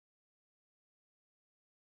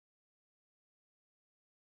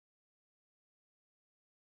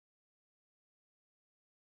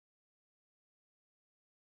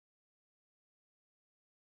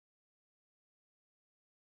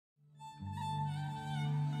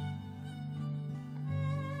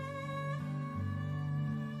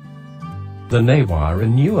The Newar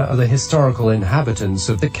and Newar are the historical inhabitants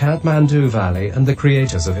of the Kathmandu Valley and the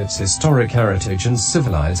creators of its historic heritage and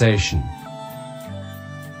civilization.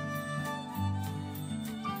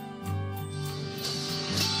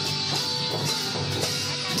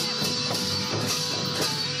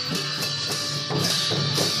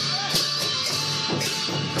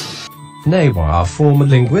 Newar form a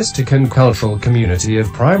linguistic and cultural community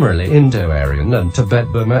of primarily Indo-Aryan and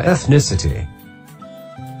Tibet-Burma ethnicity.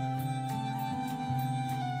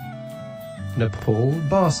 Nepal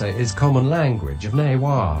Bhasa is common language of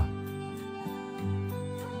Newar.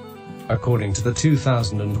 According to the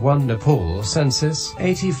 2001 Nepal census,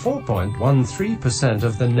 84.13%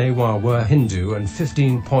 of the Newar were Hindu and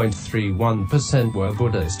 15.31% were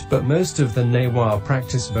Buddhist, but most of the Newar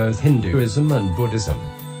practice both Hinduism and Buddhism.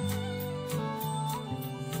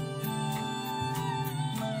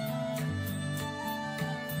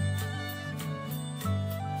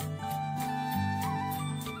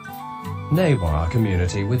 Newar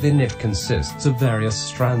community within it consists of various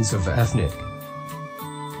strands of ethnic,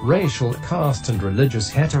 racial, caste and religious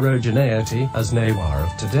heterogeneity, as Newar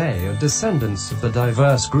of today are descendants of the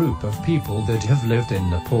diverse group of people that have lived in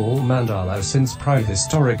Nepal Mandala since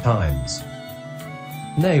prehistoric times.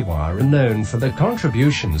 Newar are known for their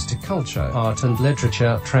contributions to culture, art and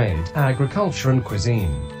literature, trade, agriculture and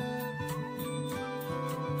cuisine.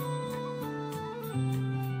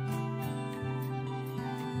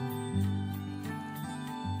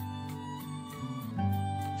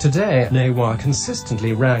 Today, Newar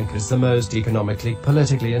consistently rank as the most economically,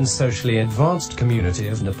 politically and socially advanced community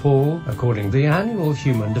of Nepal, according to the annual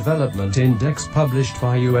Human Development Index published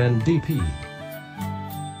by UNDP.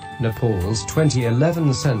 Nepal's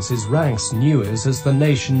 2011 census ranks Newars as the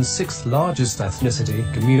nation's sixth largest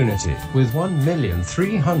ethnicity community, with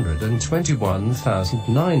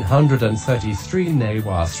 1,321,933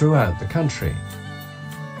 Newar throughout the country.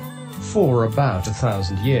 For about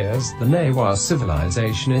 1,000 years, the Newar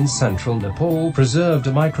civilization in central Nepal preserved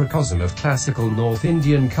a microcosm of classical North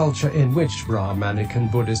Indian culture in which Brahmanic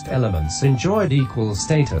and Buddhist elements enjoyed equal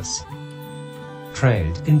status.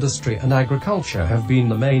 Trade, industry and agriculture have been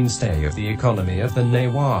the mainstay of the economy of the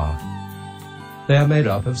Newar. They are made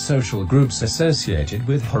up of social groups associated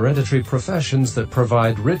with hereditary professions that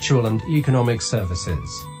provide ritual and economic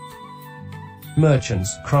services.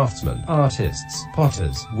 Merchants, craftsmen, artists,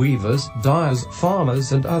 potters, weavers, dyers,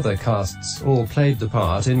 farmers and other castes all played a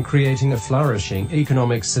part in creating a flourishing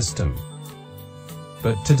economic system.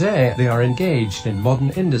 But today, they are engaged in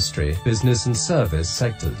modern industry, business and service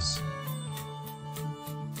sectors.